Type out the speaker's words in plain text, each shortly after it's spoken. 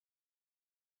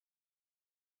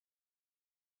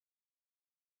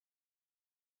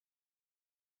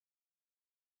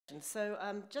So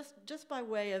just by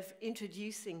way of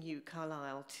introducing you,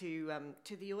 Carlisle, to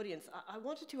the audience, I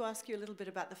wanted to ask you a little bit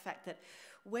about the fact that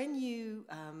when you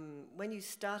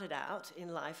started out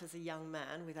in life as a young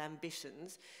man with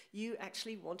ambitions, you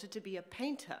actually wanted to be a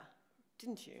painter,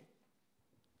 didn't you?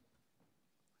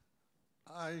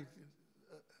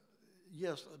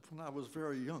 Yes, when I was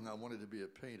very young, I wanted to be a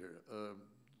painter,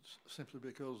 simply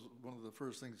because one of the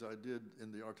first things I did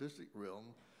in the artistic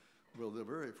realm, well, the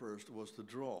very first was to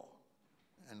draw,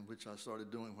 and which I started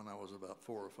doing when I was about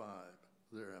 4 or 5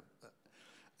 there.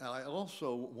 And I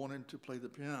also wanted to play the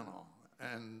piano,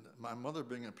 and my mother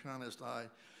being a pianist, I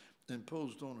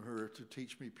imposed on her to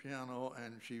teach me piano,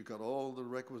 and she got all the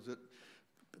requisite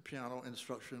piano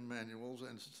instruction manuals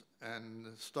and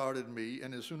started me,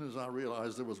 and as soon as I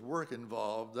realized there was work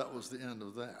involved, that was the end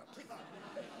of that.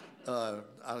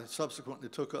 I subsequently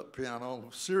took up piano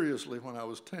seriously when I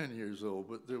was 10 years old,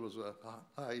 but there was a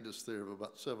hiatus there of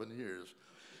about 7 years.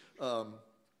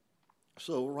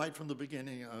 So right from the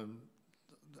beginning,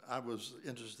 I was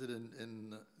interested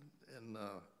in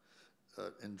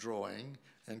drawing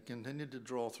and continued to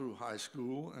draw through high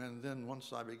school, and then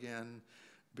once I began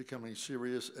becoming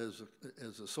serious as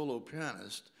a solo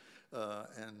pianist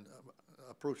and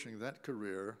approaching that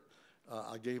career,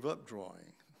 I gave up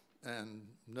drawing and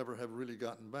never have really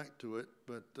gotten back to it,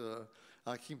 but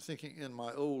I keep thinking in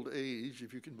my old age,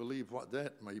 if you can believe what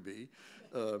that may be,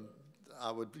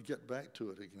 I would get back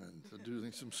to it again,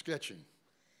 doing some sketching.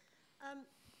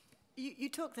 You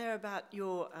talk there about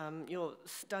your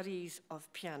studies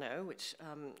of piano, which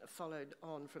followed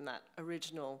on from that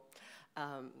original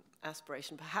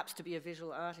aspiration, perhaps to be a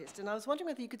visual artist. And I was wondering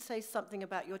whether you could say something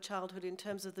about your childhood in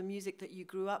terms of the music that you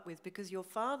grew up with, because your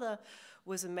father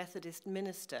was a Methodist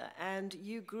minister, and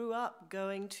you grew up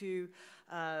going to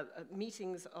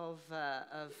meetings of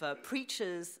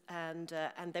preachers, and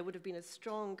there would have been a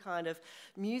strong kind of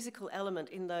musical element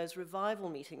in those revival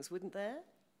meetings, wouldn't there?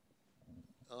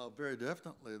 Very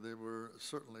definitely. There were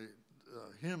certainly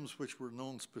hymns which were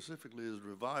known specifically as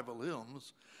revival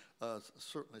hymns,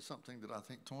 certainly something that I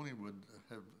think Tony would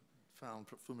have found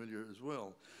familiar as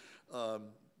well.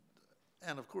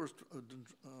 And of course,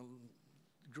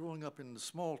 growing up in the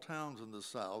small towns in the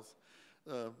South,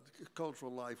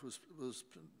 cultural life was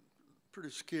pretty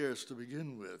scarce to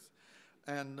begin with.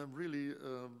 And really,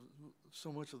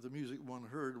 so much of the music one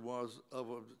heard was of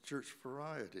a church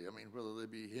variety. I mean, whether they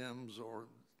be hymns or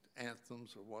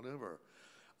anthems or whatever.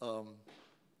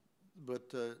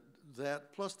 But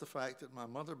that, plus the fact that my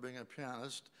mother being a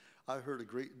pianist, I heard a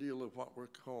great deal of what were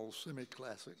called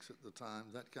semi-classics at the time,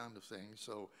 that kind of thing.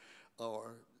 So,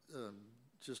 or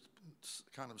just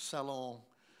kind of salon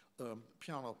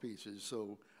piano pieces.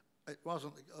 So it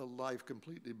wasn't a life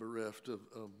completely bereft of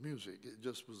music. It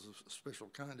just was a special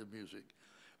kind of music.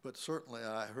 But certainly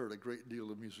I heard a great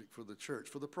deal of music for the church,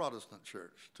 for the Protestant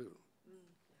church too.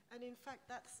 And in fact,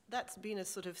 that's been a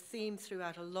sort of theme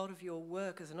throughout a lot of your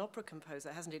work as an opera composer,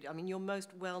 hasn't it? I mean, your most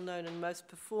well-known and most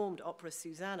performed opera,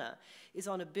 Susanna, is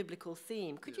on a biblical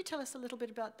theme. Could you tell us a little bit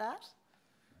about that?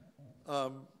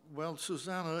 Well,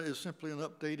 Susanna is simply an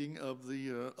updating of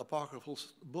the apocryphal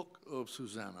book of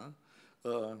Susanna.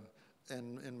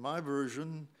 And in my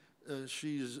version,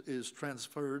 she is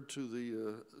transferred to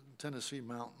the Tennessee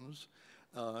mountains.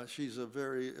 She's a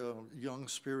very young,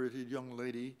 spirited young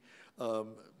lady,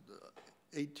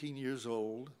 18 years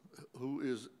old, who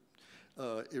is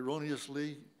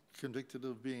erroneously convicted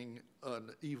of being an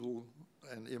evil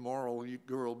and immoral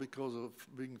girl because of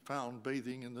being found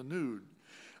bathing in the nude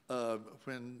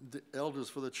when the elders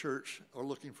for the church are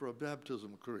looking for a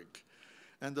baptism creek.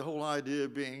 And the whole idea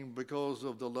being because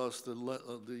of the lust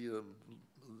the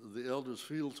elders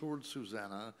feel towards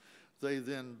Susanna, they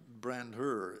then brand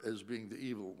her as being the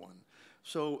evil one.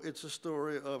 So it's a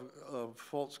story of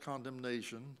false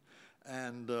condemnation,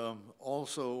 and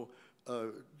also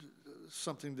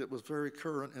something that was very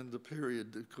current in the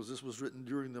period, because this was written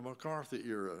during the McCarthy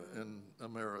era in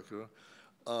America,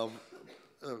 of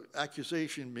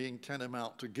accusation being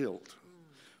tantamount to guilt.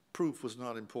 Proof was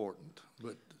not important,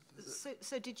 but...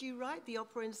 So did you write the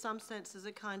opera in some sense as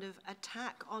a kind of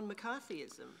attack on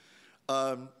McCarthyism?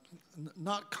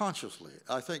 Not consciously.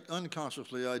 I think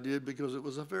unconsciously I did, because it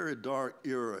was a very dark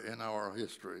era in our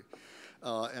history.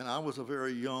 And I was a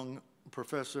very young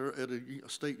professor at a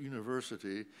state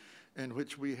university in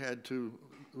which we had to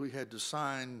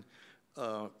sign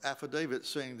affidavits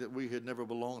saying that we had never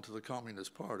belonged to the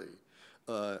Communist Party.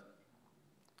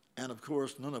 And of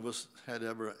course, none of us had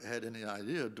ever had any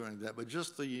idea during that, but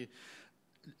just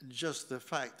the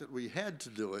fact that we had to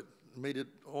do it made it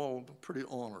all pretty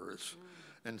onerous,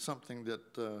 and something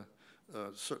that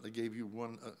certainly gave you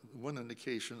one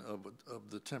indication of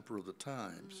the temper of the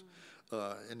times.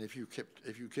 And if you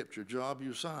kept your job,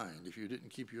 you signed. If you didn't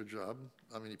keep your job,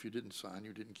 I mean, if you didn't sign,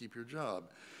 you didn't keep your job,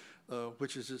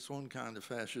 which is its own kind of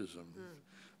fascism.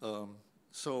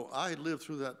 So I lived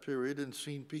through that period and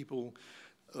seen people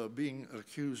being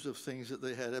accused of things that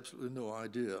they had absolutely no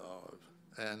idea of.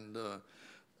 And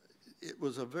it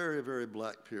was a very, very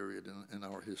black period in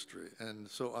our history. And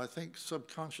so I think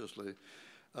subconsciously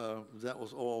that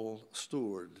was all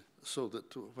stored, so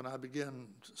that when I began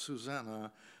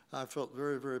Susanna, I felt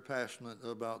very, very passionate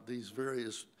about these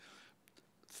various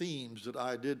themes that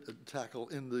I did tackle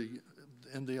in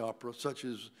the opera, such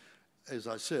as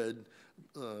I said,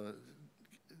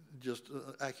 just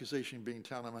accusation being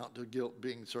tantamount to guilt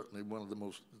being certainly one of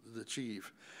the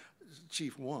chief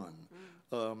one.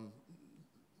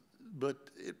 But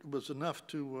it was enough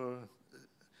to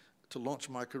launch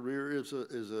my career as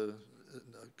a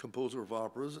composer of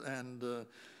operas, and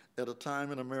at a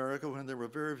time in America when there were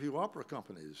very few opera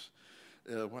companies.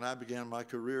 When I began my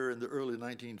career in the early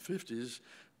 1950s,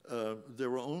 there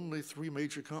were only 3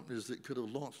 major companies that could have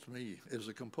launched me as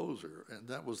a composer, and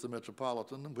that was the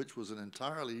Metropolitan, which was an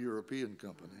entirely European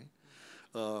company,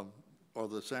 or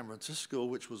the San Francisco,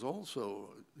 which was also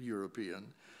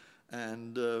European,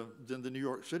 and then the New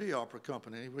York City Opera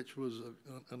Company, which was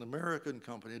an American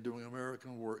company doing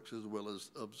American works as well as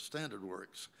standard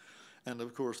works. And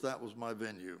of course, that was my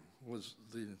venue, was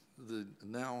the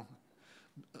now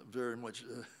very much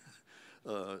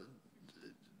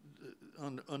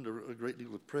under a great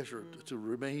deal of pressure to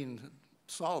remain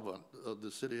solvent of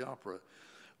the City Opera.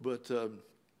 But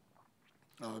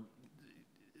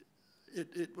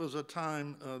it was a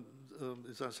time,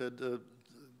 as I said,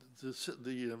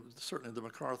 certainly the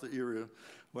MacArthur era,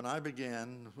 when I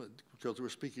began, because we're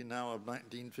speaking now of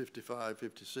 1955,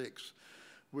 56,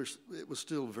 it was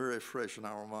still very fresh in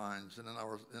our minds and in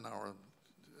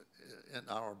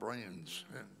our brains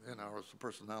and in our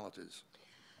personalities.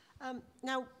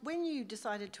 Now, when you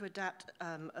decided to adapt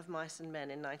Of Mice and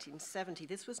Men in 1970,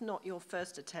 this was not your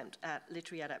first attempt at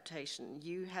literary adaptation.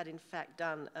 You had, in fact,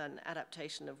 done an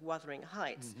adaptation of Wuthering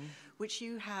Heights, which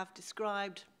you have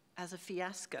described as a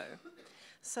fiasco.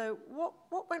 So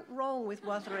what went wrong with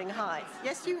Wuthering Heights?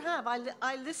 Yes, you have.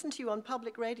 I listened to you on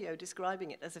public radio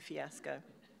describing it as a fiasco.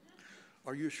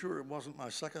 Are you sure it wasn't my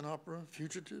second opera,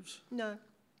 Fugitives? No.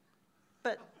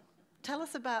 But tell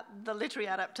us about the literary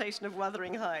adaptation of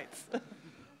Wuthering Heights.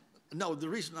 No, the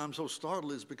reason I'm so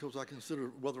startled is because I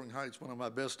consider Wuthering Heights one of my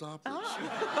best operas.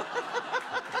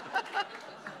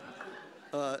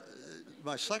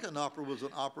 My second opera was an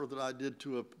opera that I did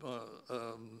to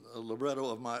a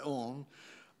libretto of my own,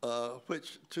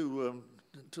 which, to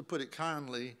put it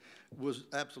kindly, was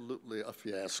absolutely a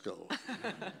fiasco.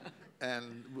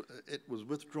 And it was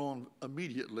withdrawn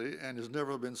immediately and has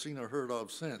never been seen or heard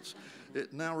of since.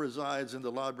 It now resides in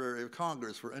the Library of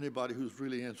Congress for anybody who's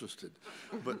really interested.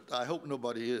 But I hope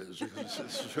nobody is, because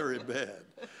it's very bad.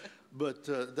 But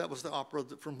that was the opera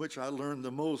from which I learned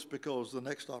the most, because the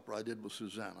next opera I did was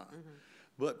Susanna.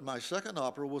 But my second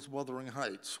opera was Wuthering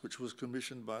Heights, which was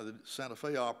commissioned by the Santa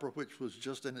Fe Opera, which was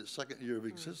just in its second year of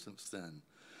existence then.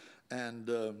 And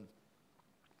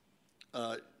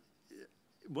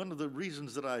one of the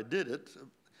reasons that I did it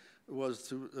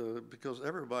was because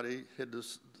everybody had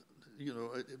this, you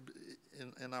know,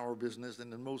 in our business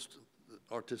and in most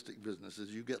artistic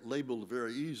businesses, you get labeled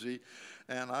very easy,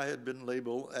 and I had been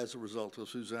labeled as a result of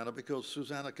Susanna, because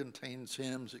Susanna contains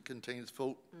hymns, it contains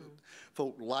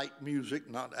folk-like music,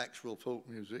 not actual folk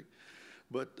music,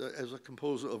 but as a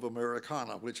composer of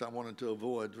Americana, which I wanted to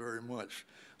avoid very much.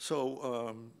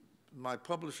 So my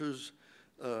publishers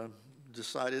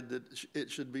decided that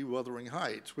it should be Wuthering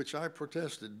Heights, which I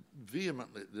protested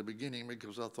vehemently at the beginning,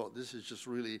 because I thought this is just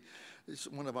really, it's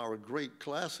one of our great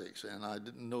classics, and I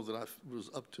didn't know that I was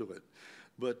up to it.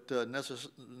 But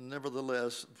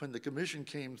nevertheless, when the commission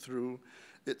came through,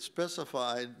 it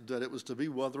specified that it was to be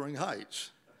Wuthering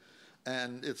Heights.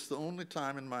 And it's the only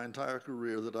time in my entire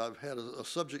career that I've had a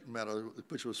subject matter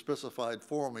which was specified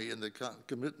for me in the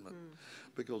commitment,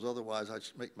 because otherwise I'd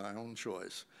make my own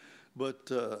choice.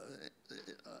 But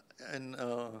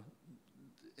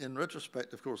in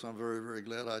retrospect, of course, I'm very, very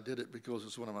glad I did it, because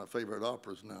it's one of my favorite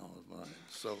operas now of mine.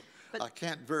 So I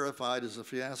can't verify it as a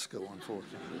fiasco,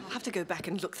 unfortunately. I'll have to go back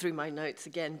and look through my notes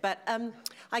again. But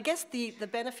I guess the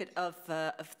benefit of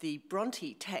the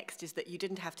Bronte text is that you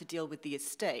didn't have to deal with the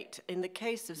estate. In the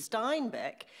case of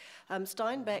Steinbeck,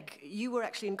 you were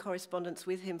actually in correspondence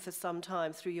with him for some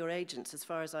time through your agents, as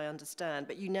far as I understand,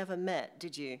 but you never met,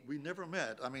 did you? We never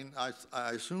met. I mean, I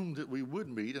assumed that we would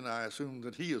meet, and I assumed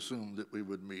that he assumed that we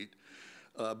would meet.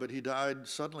 But he died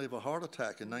suddenly of a heart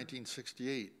attack in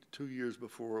 1968, 2 years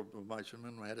before Mice and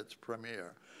Men had its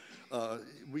premiere. But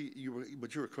you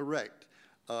were correct.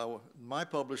 My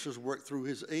publishers worked through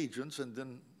his agents, and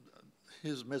then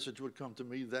his message would come to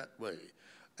me that way,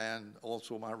 and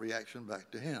also my reaction back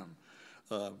to him.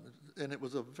 And it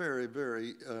was a very,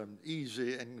 very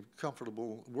easy and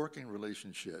comfortable working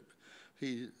relationship.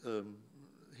 He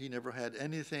never had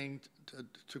anything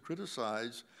to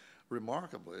criticize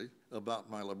remarkably about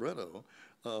my libretto,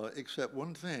 except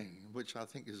one thing, which I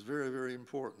think is very, very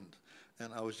important,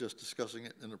 and I was just discussing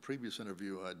it in a previous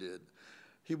interview I did.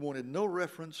 He wanted no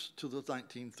reference to the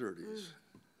 1930s,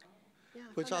 Yeah,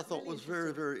 which I thought was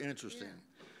very, very interesting.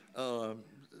 Yeah.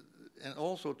 And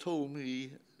also told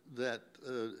me that,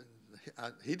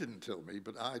 he didn't tell me,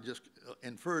 but I just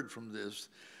inferred from this,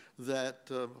 that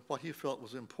what he felt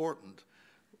was important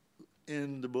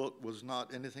in the book was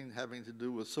not anything having to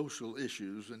do with social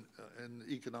issues and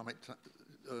economic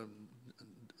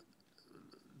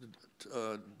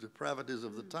depravities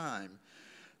of the time.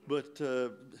 But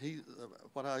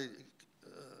what I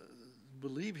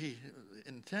believe he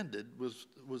intended was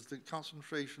the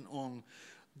concentration on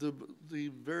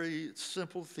the very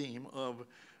simple theme of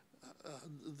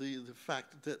the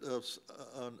fact that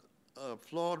a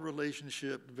flawed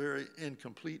relationship, very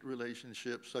incomplete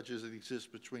relationship, such as it exists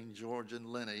between George and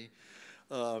Lenny,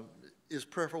 is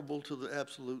preferable to the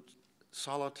absolute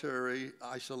solitary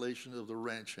isolation of the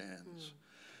ranch hands.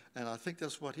 And I think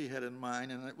that's what he had in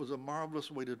mind, and it was a marvelous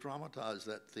way to dramatize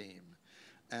that theme.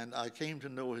 And I came to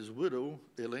know his widow,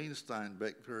 Elaine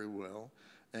Steinbeck, very well,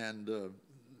 and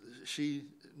she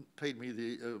paid me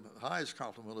the highest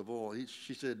compliment of all.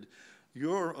 She said,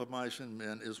 "Your Of Mice and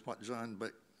Men is what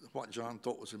John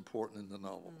thought was important in the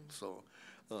novel." So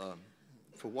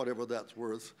for whatever that's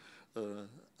worth,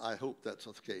 I hope that's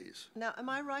the case. Now, am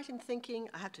I right in thinking,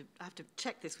 I have to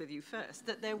check this with you first,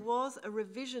 that there was a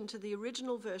revision to the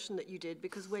original version that you did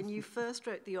because when you first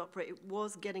wrote the opera, it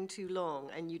was getting too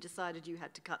long and you decided you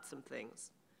had to cut some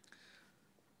things?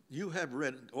 You have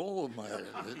read all of my,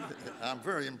 I'm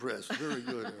very impressed, very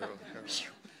good.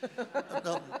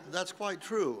 No, that's quite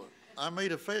true. I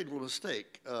made a fatal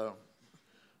mistake.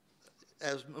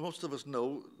 As most of us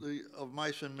know, Of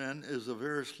Mice and Men is a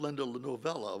very slender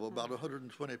novella of about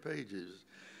 120 pages.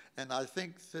 And I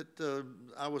think that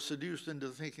I was seduced into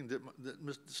thinking that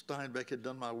Mr. Steinbeck had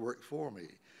done my work for me.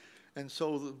 And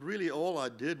so really all I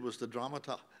did was to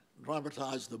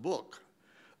dramatize the book,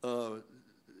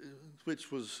 which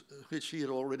he had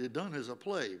already done as a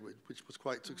play, which was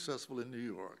quite successful in New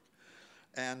York.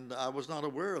 And I was not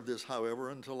aware of this, however,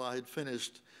 until I had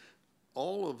finished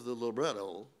all of the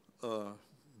libretto,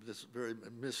 this very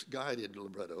misguided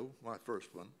libretto, my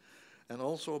first one, and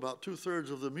also about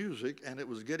 2/3 of the music, and it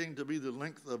was getting to be the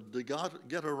length of the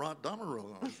Getterant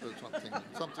Damaron, or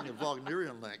something of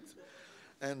Wagnerian length.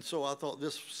 And so I thought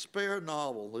this spare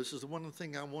novel, this is the one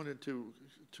thing I wanted to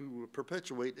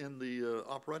perpetuate in the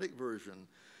operatic version,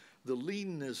 the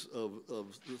leanness of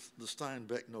the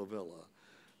Steinbeck novella.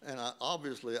 And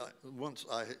once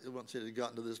it had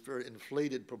gotten to this very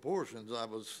inflated proportions, I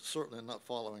was certainly not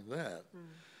following that.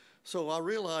 So I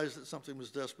realized that something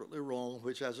was desperately wrong,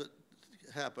 which, as it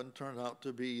happened, turned out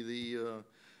to be the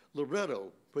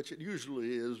libretto, which it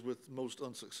usually is with most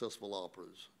unsuccessful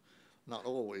operas. Not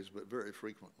always, but very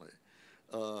frequently.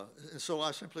 And so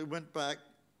I simply went back,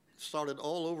 started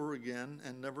all over again,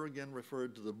 and never again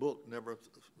referred to the book, never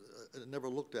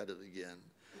looked at it again.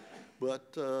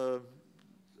 But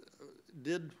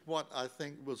did what I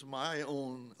think was my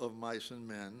own Of Mice and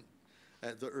Men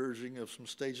at the urging of some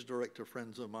stage director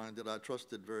friends of mine that I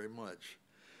trusted very much.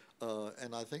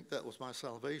 And I think that was my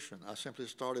salvation. I simply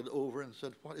started over and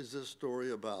said, what is this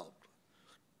story about?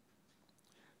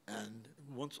 And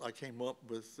once I came up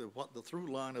with what the through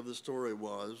line of the story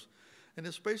was, and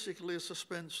it's basically a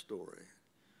suspense story.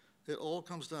 It all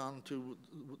comes down to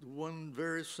one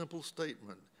very simple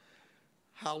statement.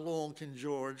 How long can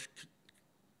George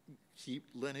keep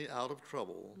Lenny out of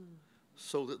trouble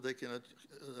so that they can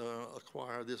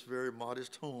acquire this very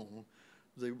modest home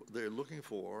they're looking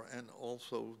for, and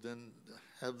also then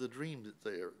have the dream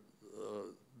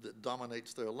that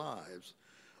dominates their lives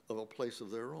of a place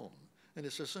of their own. And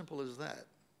it's as simple as that.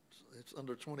 It's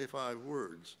under 25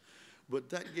 words. But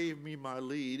that gave me my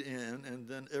lead in, and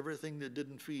then everything that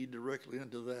didn't feed directly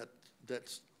into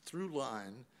that through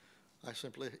line, I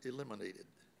simply eliminated.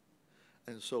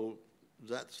 And so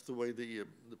that's the way the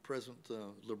present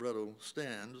libretto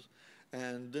stands.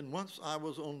 And then once I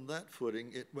was on that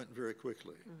footing, it went very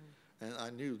quickly. And I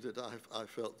knew that I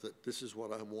felt that this is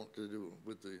what I want to do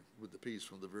with the piece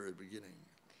from the very beginning.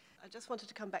 I just wanted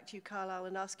to come back to you, Carlisle,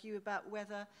 and ask you about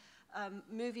whether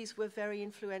movies were very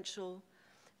influential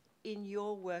in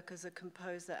your work as a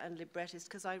composer and librettist,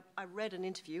 because I read an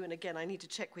interview, and again, I need to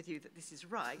check with you that this is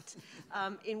right,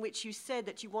 in which you said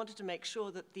that you wanted to make sure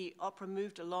that the opera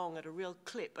moved along at a real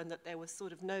clip and that there was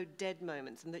sort of no dead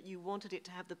moments and that you wanted it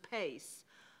to have the pace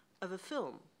of a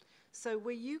film. So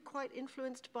were you quite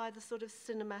influenced by the sort of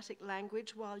cinematic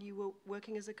language while you were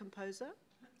working as a composer?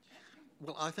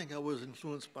 Well, I think I was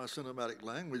influenced by cinematic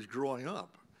language growing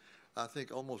up. I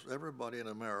think almost everybody in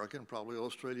America, and probably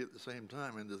Australia at the same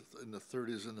time, in the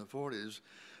 30s and the 40s,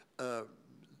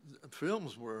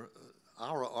 films were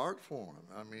our art form.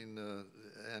 I mean,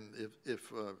 and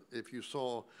if you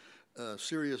saw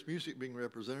serious music being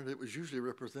represented, it was usually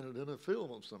represented in a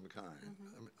film of some kind.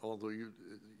 Mm-hmm. I mean, although you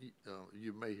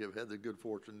may have had the good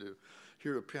fortune to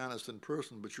hear a pianist in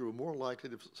person, but you were more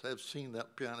likely to have seen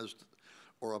that pianist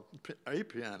or a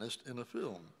pianist in a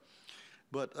film.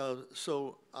 But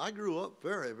so I grew up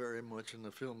very, very much in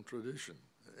the film tradition,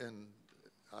 and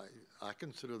I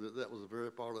consider that was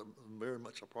very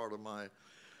much a part of my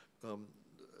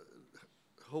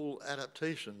whole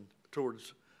adaptation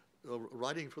towards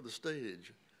writing for the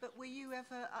stage. But were you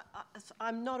ever,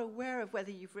 I'm not aware of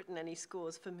whether you've written any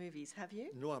scores for movies, have you?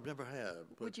 No, I've never have.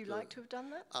 Would you like to have done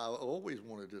that? I always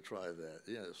wanted to try that,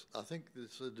 yes. I think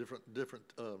it's a different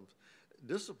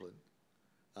discipline.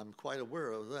 I'm quite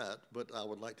aware of that, but I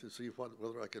would like to see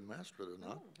whether I can master it or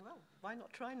not. Oh, well, why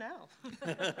not try now?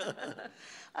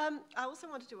 I also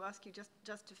wanted to ask you,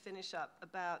 just to finish up,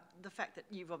 about the fact that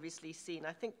you've obviously seen,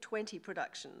 I think, 20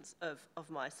 productions of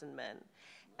Mice and Men,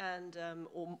 and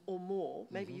or more.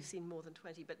 Maybe you've seen more than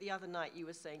 20. But the other night you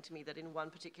were saying to me that in one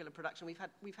particular production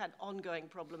we've had ongoing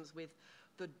problems with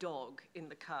the dog in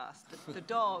the cast. The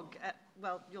dog,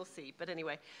 well, you'll see, but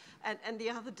anyway. And the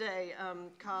other day,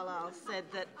 Carlisle said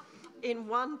that in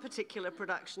one particular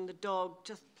production, the dog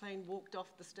just plain walked off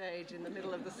the stage in the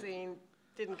middle of the scene,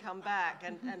 didn't come back,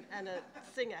 and a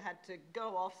singer had to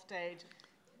go off stage,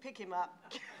 pick him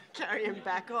up, carry him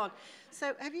back on.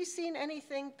 So have you seen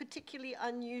anything particularly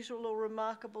unusual or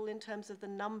remarkable in terms of the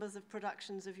numbers of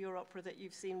productions of your opera that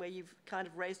you've seen where you've kind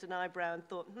of raised an eyebrow and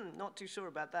thought, not too sure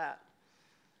about that?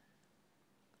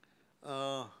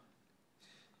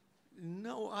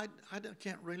 No, I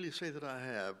can't really say that I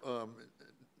have.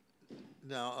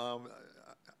 Now,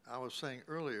 I was saying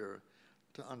earlier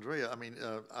to Andrea, I mean,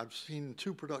 I've seen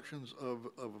 2 productions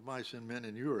of Mice and Men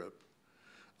in Europe,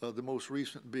 the most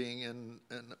recent being in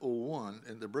 2001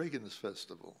 in the Bregenz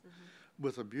Festival,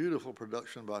 with a beautiful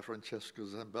production by Francesca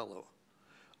Zambello,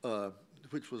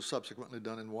 which was subsequently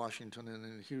done in Washington and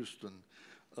in Houston,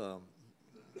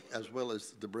 as well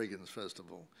as the Bregenz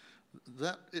Festival.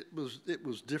 That it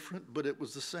was different, but it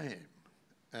was the same,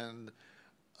 and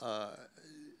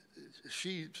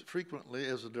she frequently,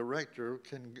 as a director,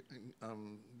 can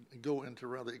go into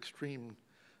rather extreme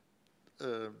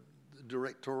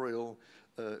directorial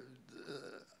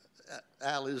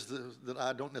alleys that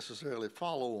I don't necessarily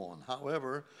follow on.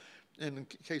 However, in the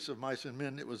case of Mice and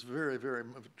Men, it was very, very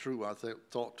true, I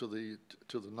thought, to the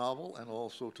novel and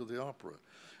also to the opera,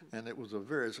 and it was a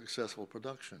very successful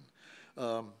production.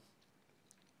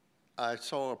 I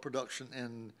saw a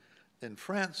production in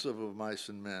France of Mice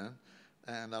and Men,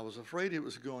 and I was afraid it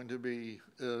was going to be,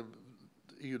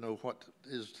 you know, what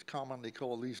is commonly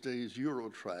called these days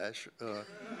Eurotrash,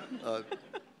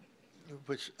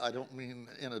 which I don't mean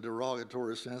in a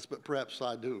derogatory sense, but perhaps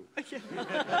I do.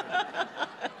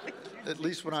 At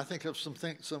least when I think of some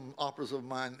operas of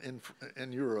mine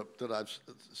in Europe that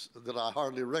I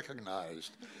hardly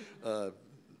recognized,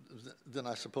 then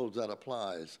I suppose that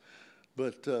applies.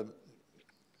 But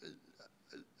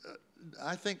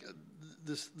I think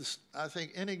I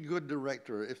think any good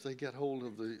director, if they get hold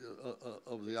of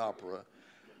the opera,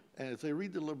 and if they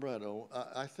read the libretto,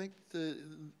 I think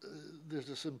there's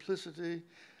a simplicity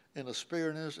and a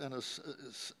spareness and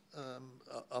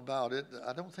about it.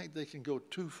 I don't think they can go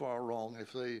too far wrong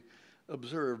if they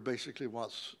observe basically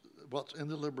what's in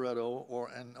the libretto,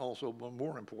 and also,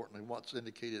 more importantly, what's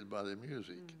indicated by the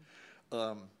music.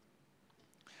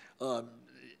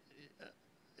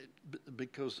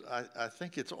 Because I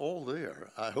think it's all there.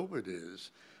 I hope it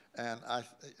is, and I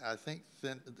think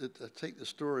then to take the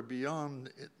story beyond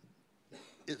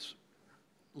its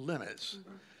limits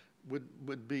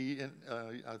would be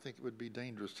I think it would be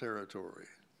dangerous territory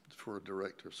for a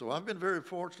director. So I've been very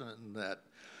fortunate in that.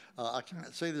 I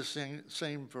can't say the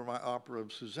same for my opera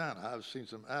of Susanna. I've seen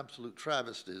some absolute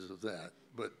travesties of that,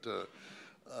 but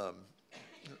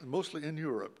mostly in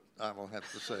Europe, I will have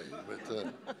to say. But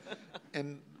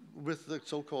with the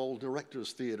so-called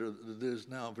director's theater that is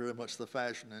now very much the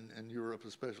fashion in Europe,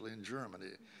 especially in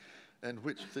Germany, in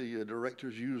which the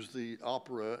directors use the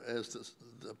opera as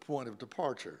the point of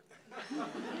departure.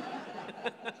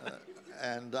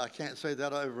 And I can't say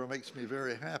that ever makes me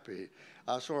very happy.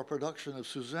 I saw a production of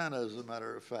Susanna, as a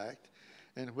matter of fact,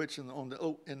 in which in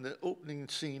the opening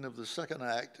scene of the second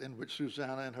act, in which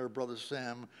Susanna and her brother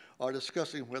Sam are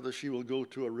discussing whether she will go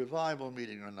to a revival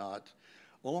meeting or not,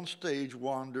 on stage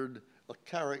wandered a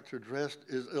character dressed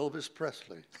as Elvis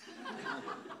Presley.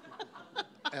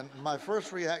 And my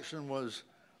first reaction was,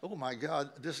 oh my God,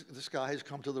 this guy has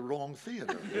come to the wrong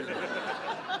theater.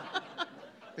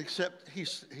 Except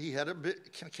he had a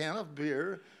can of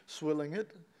beer, swilling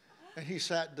it, and he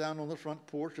sat down on the front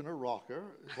porch in a rocker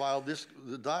while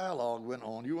the dialogue went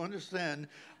on. You understand,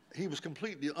 he was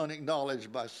completely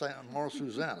unacknowledged by Sam or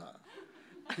Susanna.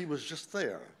 He was just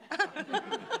there.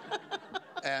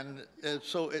 And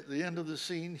so at the end of the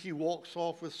scene, he walks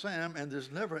off with Sam, and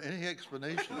there's never any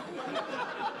explanation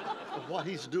of what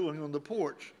he's doing on the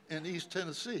porch in East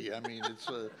Tennessee. I mean, it's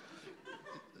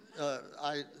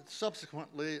I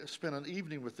subsequently spent an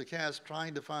evening with the cast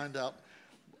trying to find out.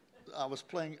 I was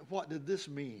playing, what did this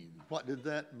mean? What did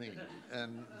that mean?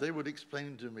 And they would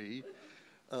explain to me.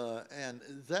 And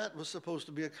that was supposed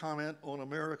to be a comment on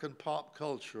American pop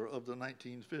culture of the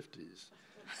 1950s.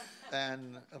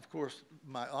 And of course,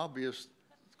 my obvious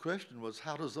question was,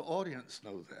 how does the audience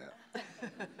know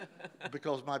that?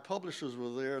 Because my publishers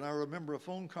were there, and I remember a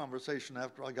phone conversation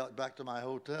after I got back to my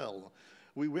hotel.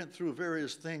 We went through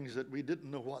various things that we didn't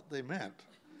know what they meant.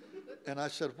 And I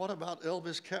said, what about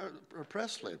Elvis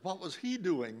Presley? What was he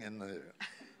doing in there?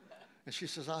 And she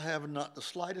says, I have not the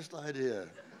slightest idea.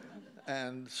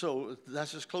 And so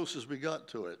that's as close as we got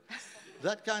to it.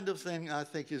 That kind of thing, I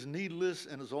think, is needless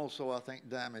and is also, I think,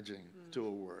 damaging to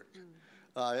a work.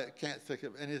 I can't think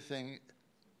of anything,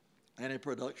 any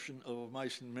production of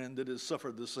Mice and Men that has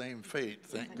suffered the same fate,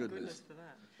 thank goodness. For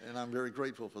that. And I'm very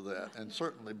grateful for that. And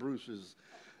certainly Bruce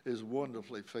is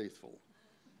wonderfully faithful.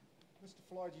 Mr.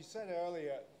 Floyd, you said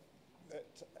earlier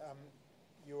that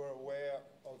you were aware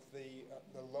of the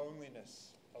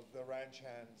loneliness of the ranch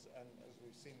hands, and as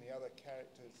we've seen the other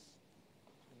characters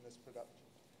in this production.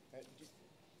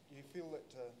 Do you feel that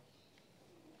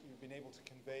you've been able to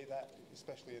convey that,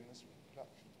 especially in this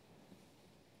production,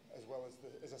 as well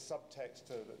as a subtext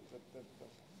to the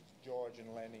George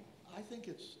and Lenny? I think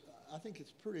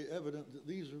it's pretty evident that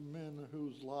these are men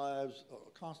whose lives are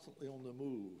constantly on the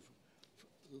move.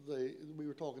 We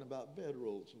were talking about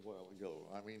bedrolls a while ago.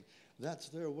 I mean, that's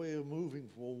their way of moving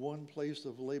from one place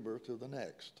of labor to the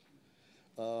next.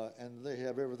 And they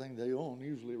have everything they own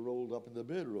usually rolled up in the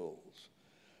bedrolls.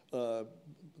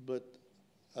 But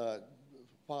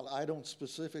while I don't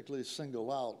specifically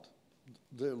single out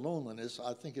their loneliness,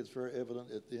 I think it's very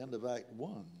evident at the end of Act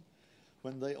 1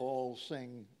 when they all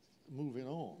sing Moving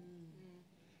On.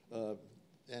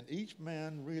 And each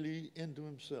man really into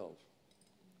himself,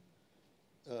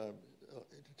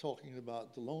 talking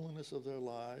about the loneliness of their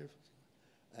lives,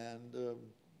 and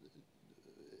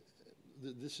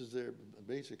this is their,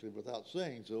 basically without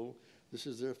saying so, this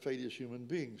is their fate as human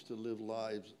beings, to live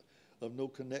lives of no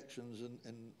connections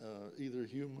in either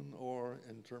human or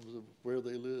in terms of where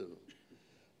they live.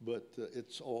 But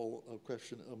it's all a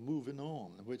question of moving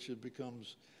on, which it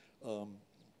becomes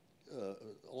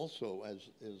also, as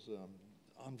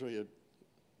Andrea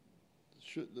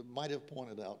might have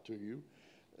pointed out to you,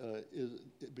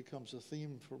 it becomes a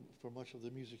theme for much of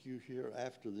the music you hear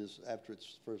after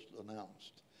it's first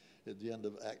announced at the end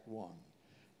of Act 1.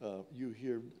 You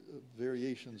hear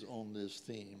variations on this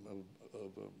theme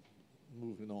of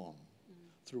moving on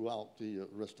throughout the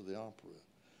rest of the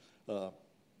opera.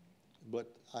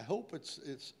 But I hope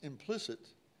it's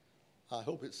implicit. I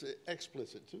hope it's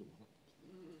explicit too.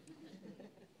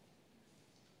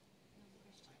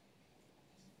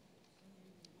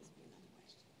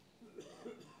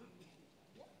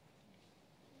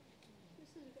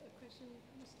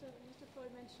 Mr.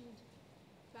 Floyd mentioned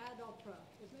bad opera.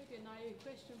 It may be a naive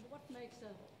question, but what makes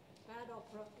a bad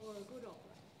opera or a good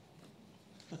opera?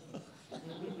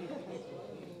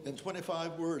 In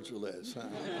 25 words or less.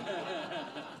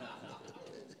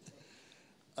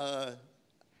 Huh?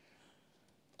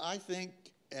 I think,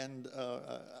 and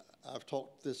I've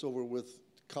talked this over with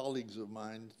colleagues of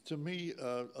mine, to me,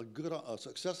 a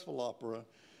successful opera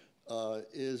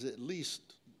is at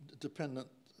least dependent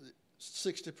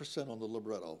 60% on the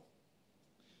libretto,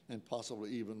 and possibly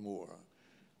even more.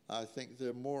 I think there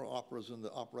are more operas in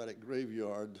the operatic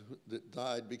graveyard that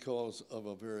died because of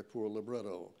a very poor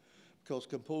libretto, because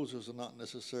composers are not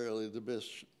necessarily the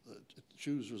best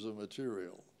choosers of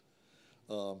material.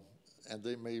 And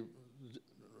they may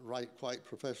write quite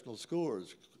professional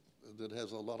scores that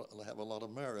have a lot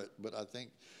of merit. But I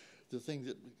think the thing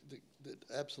that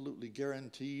absolutely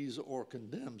guarantees or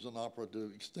condemns an opera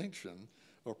to extinction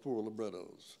are poor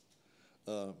librettos.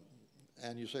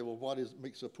 And you say, well, what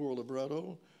makes a poor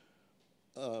libretto?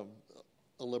 A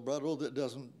libretto that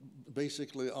doesn't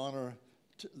basically honor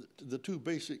the two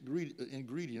basic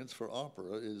ingredients for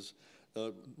opera is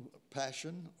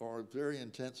passion or very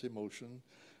intense emotion,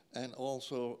 and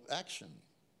also action.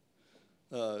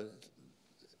 The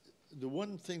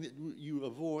one thing that you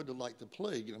avoid like the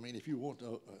plague, I mean, if you want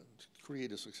to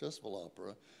create a successful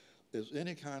opera, is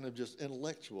any kind of just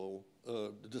intellectual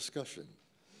discussion.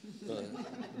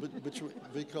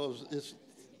 Because it's,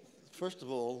 first of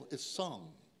all, it's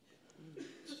sung.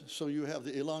 So you have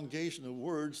the elongation of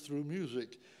words through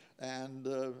music, and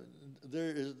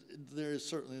there is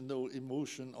certainly no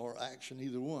emotion or action,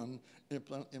 either one,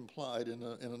 implied in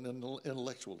an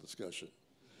intellectual discussion,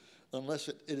 unless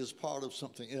it is part of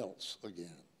something else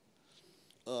again.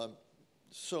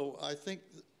 So I think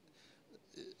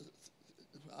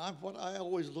what I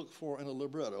always look for in a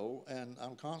libretto, and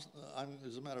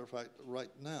as a matter of fact,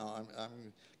 right now,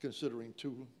 I'm considering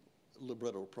 2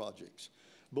 libretto projects,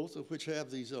 both of which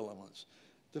have these elements.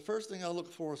 The first thing I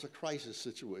look for is a crisis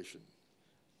situation.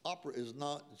 Opera is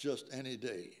not just any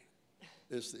day.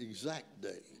 It's the exact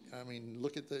day. I mean,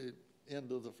 look at the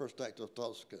end of the first act of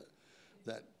Tosca,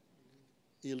 that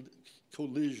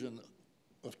collision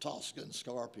of Tosca and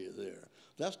Scarpia there.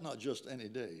 That's not just any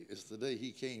day. It's the day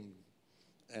he came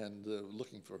and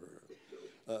looking for her.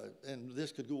 And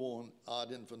this could go on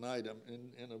ad infinitum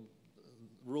in a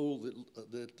role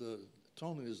that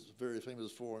Tony is very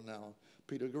famous for now,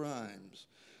 Peter Grimes.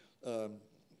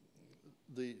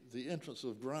 The entrance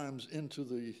of Grimes into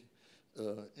the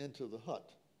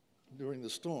hut during the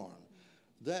storm.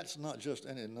 That's not just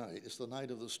any night, it's the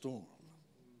night of the storm.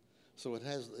 So it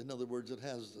has, in other words, it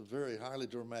has very highly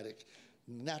dramatic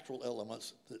natural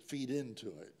elements that feed into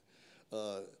it.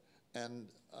 And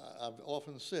I've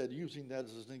often said, using that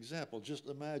as an example, just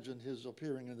imagine his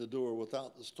appearing in the door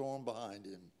without the storm behind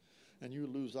him. And you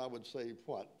lose, I would say,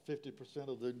 what, 50%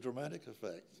 of the dramatic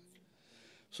effect.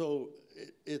 So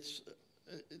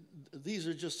these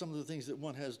are just some of the things that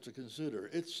one has to consider.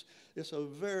 It's a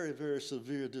very, very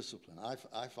severe discipline,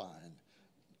 I find,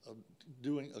 of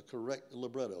doing a correct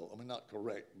libretto. I mean, not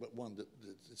correct, but one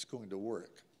that's going to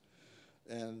work.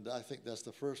 And I think that's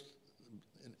the first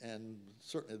and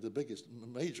certainly the biggest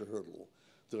major hurdle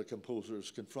that a composer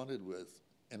is confronted with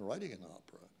in writing an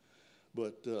opera.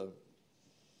 But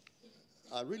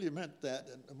I really meant that,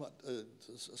 and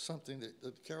something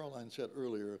that Caroline said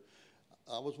earlier.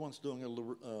 I was once doing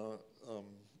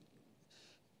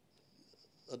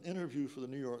an interview for the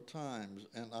New York Times,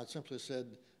 and I simply said,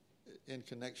 in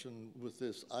connection with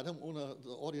this, I don't want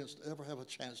the audience to ever have a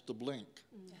chance to blink.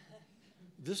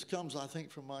 This comes, I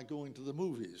think, from my going to the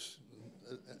movies.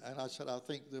 And I said, I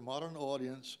think the modern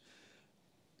audience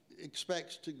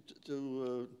expects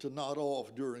to nod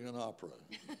off during an opera.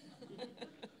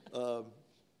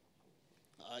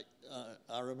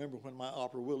 I remember when my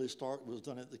opera Willie Stark was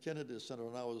done at the Kennedy Center,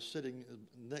 and I was sitting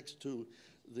next to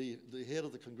the head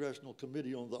of the Congressional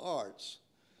Committee on the Arts,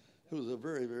 who was a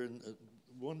very, very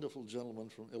wonderful gentleman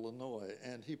from Illinois,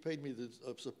 and he paid me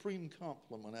a supreme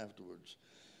compliment afterwards.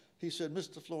 He said,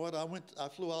 Mr. Floyd, I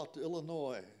flew out to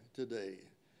Illinois today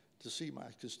to see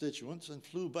my constituents and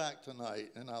flew back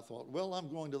tonight, and I thought, well, I'm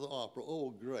going to the opera. Oh,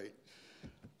 great.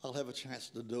 I'll have a chance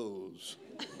to doze.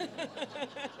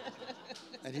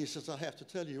 And he says, I have to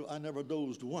tell you, I never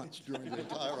dozed once during the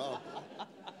entire opera.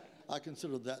 I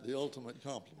considered that the ultimate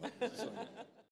compliment. So.